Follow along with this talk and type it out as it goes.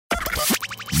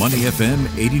Money FM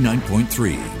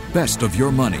 89.3, best of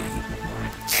your money.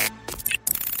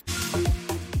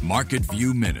 Market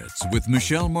View Minutes with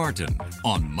Michelle Martin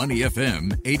on Money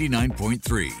FM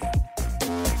 89.3.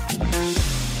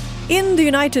 In the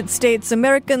United States,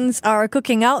 Americans are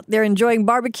cooking out. They're enjoying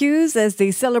barbecues as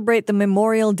they celebrate the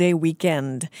Memorial Day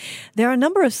weekend. There are a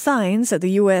number of signs that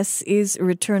the U.S. is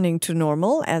returning to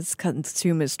normal as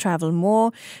consumers travel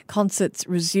more, concerts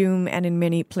resume, and in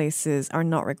many places are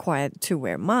not required to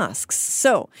wear masks.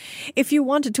 So, if you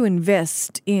wanted to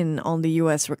invest on the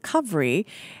U.S. recovery,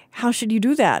 how should you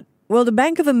do that? Well, the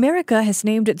Bank of America has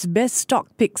named its best stock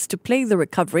picks to play the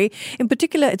recovery. In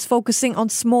particular, it's focusing on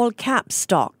small cap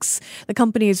stocks. The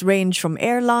companies range from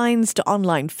airlines to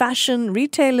online fashion,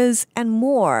 retailers, and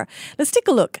more. Let's take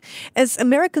a look. As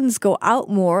Americans go out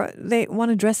more, they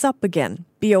want to dress up again.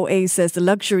 BOA says the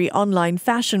luxury online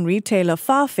fashion retailer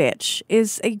Farfetch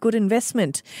is a good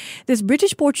investment. This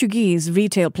British-Portuguese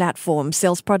retail platform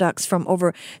sells products from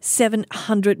over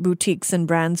 700 boutiques and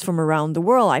brands from around the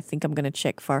world. I think I'm going to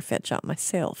check Farfetch out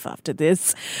myself after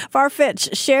this.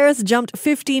 Farfetch shares jumped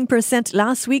 15%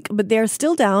 last week, but they're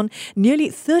still down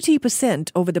nearly 30%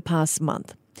 over the past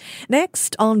month.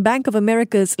 Next on Bank of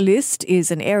America's list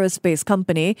is an aerospace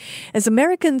company. As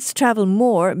Americans travel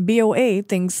more, BOA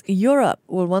thinks Europe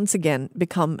will once again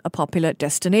become a popular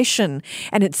destination.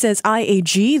 And it says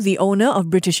IAG, the owner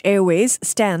of British Airways,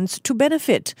 stands to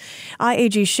benefit.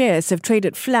 IAG shares have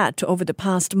traded flat over the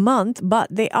past month, but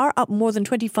they are up more than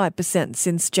 25%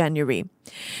 since January.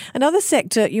 Another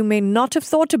sector you may not have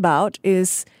thought about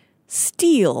is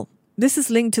steel. This is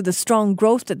linked to the strong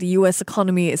growth that the U.S.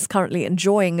 economy is currently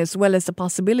enjoying, as well as the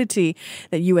possibility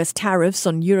that U.S. tariffs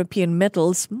on European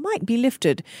metals might be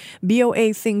lifted.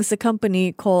 BOA thinks a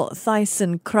company called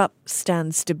ThyssenKrupp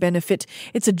stands to benefit.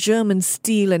 It's a German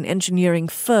steel and engineering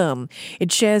firm.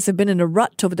 Its shares have been in a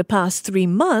rut over the past 3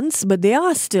 months, but they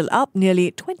are still up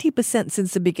nearly 20%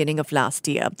 since the beginning of last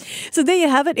year. So there you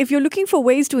have it. If you're looking for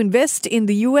ways to invest in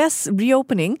the U.S.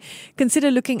 reopening, consider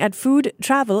looking at food,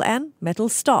 travel, and metal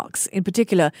stocks. In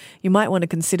particular, you might want to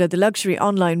consider the luxury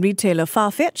online retailer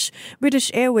Farfetch,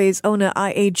 British Airways owner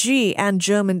IAG, and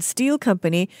German steel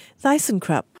company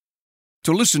ThyssenKrupp.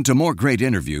 To listen to more great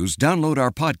interviews, download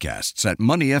our podcasts at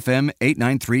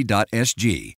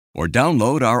moneyfm893.sg or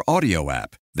download our audio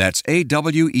app. That's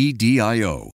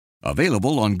AWEDIO.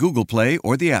 Available on Google Play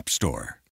or the App Store.